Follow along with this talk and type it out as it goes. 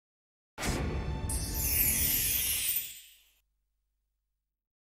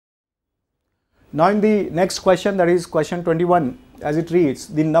Now in the next question, that is question 21, as it reads,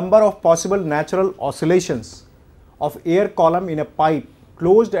 the number of possible natural oscillations of air column in a pipe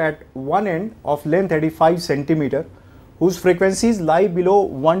closed at one end of length 85 centimeter whose frequencies lie below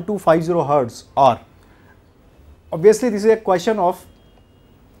 1250 Hz are. Obviously this is a question of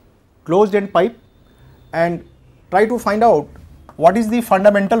closed end pipe, and try to find out what is the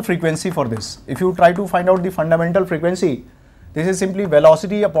fundamental frequency for this. If you try to find out the fundamental frequency, this is simply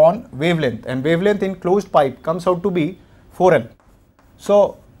velocity upon wavelength, and wavelength in closed pipe comes out to be 4L.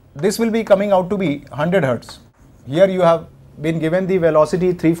 So this will be coming out to be 100 Hz. Here you have been given the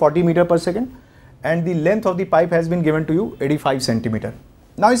velocity 340 meter per second and the length of the pipe has been given to you 85 centimeter.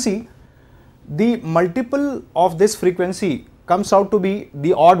 Now you see the multiple of this frequency comes out to be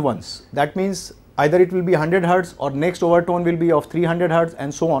the odd ones. That means either it will be 100 Hz or next overtone will be of 300 Hz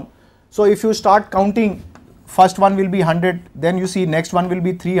and so on. So if you start counting, first one will be 100, then you see next one will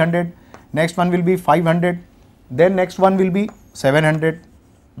be 300, next one will be 500, then next one will be 700,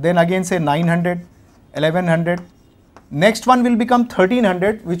 then again say 900, 1100, next one will become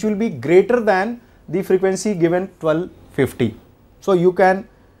 1300, which will be greater than the frequency given 1250. So you can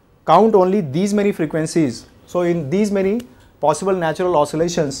count only these many frequencies. So in these many possible natural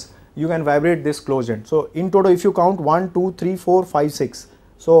oscillations, you can vibrate this closed end. So in total, if you count 1, 2, 3, 4, 5, 6.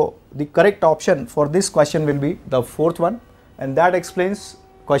 So the correct option for this question will be the fourth one, and that explains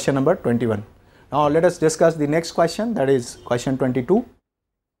question number 21. Now let us discuss the next question, that is question 22.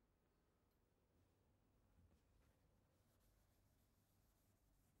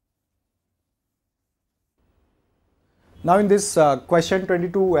 Now in this question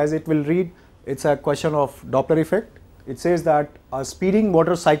 22, as it will read, it's a question of Doppler effect. It says that a speeding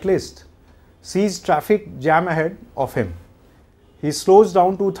motorcyclist sees traffic jam ahead of him. He slows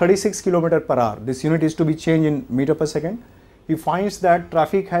down to 36 km per hour. This unit is to be changed in meter per second. He finds that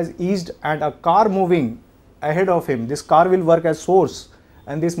traffic has eased and a car moving ahead of him. This car will work as source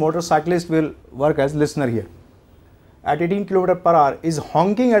and this motorcyclist will work as listener here. At 18 km per hour is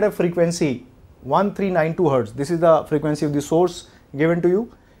honking at a frequency 1392 Hz. This is the frequency of the source given to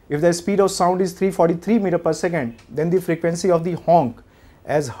you. If the speed of sound is 343 meter per second, then the frequency of the honk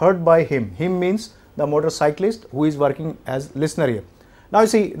as heard by him. Him means the motorcyclist who is working as listener here. Now you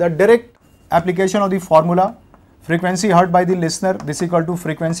see the direct application of the formula, frequency heard by the listener, this is equal to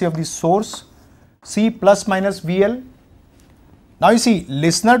frequency of the source, C plus minus VL. Now you see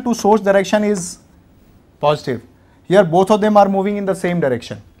listener to source direction is positive. Here both of them are moving in the same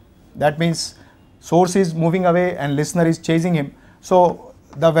direction. That means source is moving away and listener is chasing him. So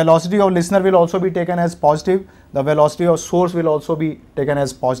the velocity of listener will also be taken as positive. The velocity of source will also be taken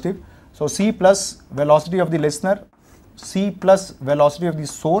as positive. So C plus velocity of the listener, C plus velocity of the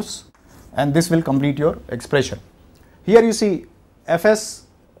source, and this will complete your expression. Here you see Fs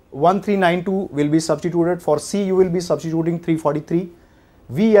 1392 will be substituted. For C you will be substituting 343.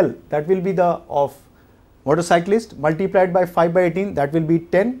 VL, that will be the of motorcyclist, multiplied by 5 by 18, that will be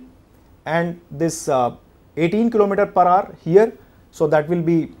 10, and this 18 km per hour here, so that will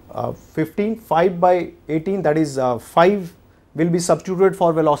be 15, 5 by 18, that is 5 will be substituted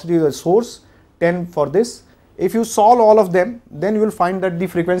for velocity of the source, 10 for this. If you solve all of them, then you will find that the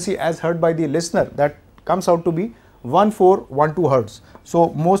frequency as heard by the listener, that comes out to be 1412 Hz.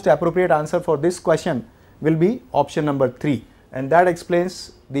 So most appropriate answer for this question will be option number 3, and that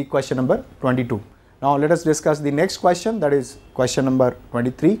explains the question number 22. Now let us discuss the next question, that is question number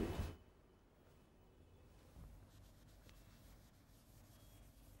 23.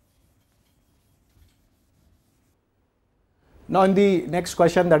 Now in the next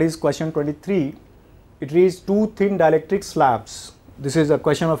question, that is question 23, it reads two thin dielectric slabs. This is a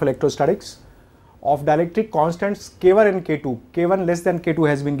question of electrostatics of dielectric constants K1 and K2. K1 less than K2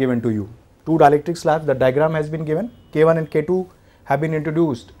 has been given to you. Two dielectric slabs, the diagram has been given. K1 and K2 have been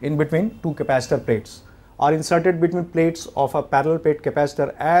introduced in between two capacitor plates, are inserted between plates of a parallel plate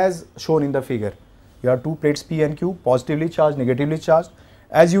capacitor as shown in the figure. You have two plates P and Q, positively charged, negatively charged.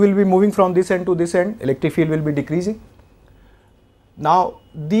 As you will be moving from this end to this end, electric field will be decreasing. Now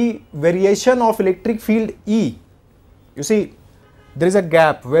the variation of electric field E, you see there is a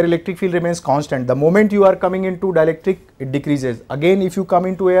gap where electric field remains constant. The moment you are coming into dielectric, it decreases. Again if you come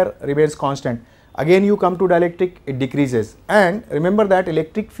into air, remains constant. Again you come to dielectric, it decreases. And remember that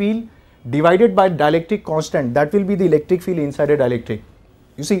electric field divided by dielectric constant, that will be the electric field inside a dielectric.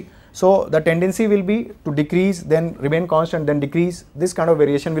 You see, so the tendency will be to decrease, then remain constant, then decrease. This kind of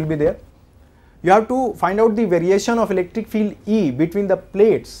variation will be there. You have to find out the variation of electric field E between the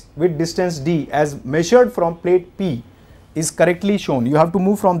plates with distance d as measured from plate P is correctly shown. You have to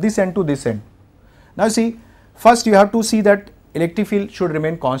move from this end to this end. Now see, first you have to see that electric field should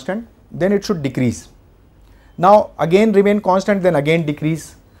remain constant. then it should decrease. Now again remain constant, then again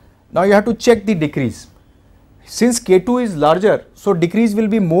decrease. Now you have to check the decrease. Since K2 is larger, so decrease will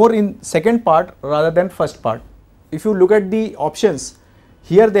be more in second part rather than first part. If you look at the options,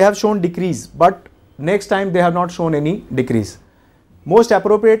 here they have shown decrease, but next time they have not shown any decrease. Most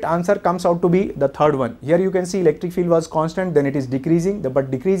appropriate answer comes out to be the third one. Here you can see electric field was constant, then it is decreasing,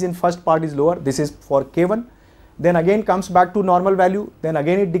 but decrease in first part is lower. This is for K1. Then again comes back to normal value, then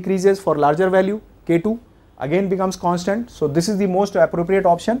again it decreases for larger value. K2 again becomes constant. So this is the most appropriate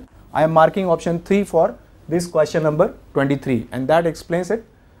option. I am marking option 3 for this question number 23, and that explains it.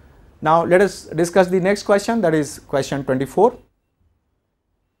 Now let us discuss the next question, that is question 24.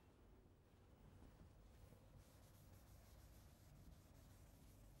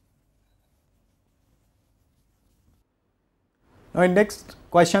 Now in next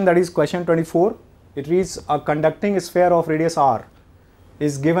question, that is question 24, it reads a conducting sphere of radius r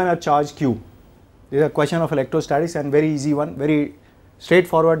is given a charge q. This is a question of electrostatics and very easy one, very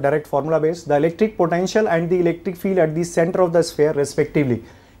straightforward, direct formula based. The electric potential and the electric field at the center of the sphere respectively.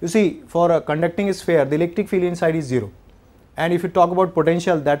 You see, for a conducting sphere, the electric field inside is 0, and if you talk about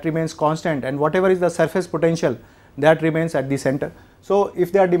potential, that remains constant, and whatever is the surface potential, that remains at the center. So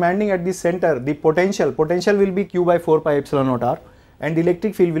if they are demanding at the center, the potential will be q by 4 pi epsilon naught r, and the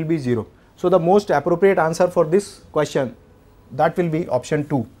electric field will be 0. So the most appropriate answer for this question, that will be option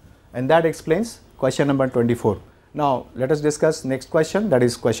 2, and that explains question number 24. Now let us discuss next question, that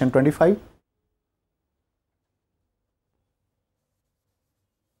is question 25.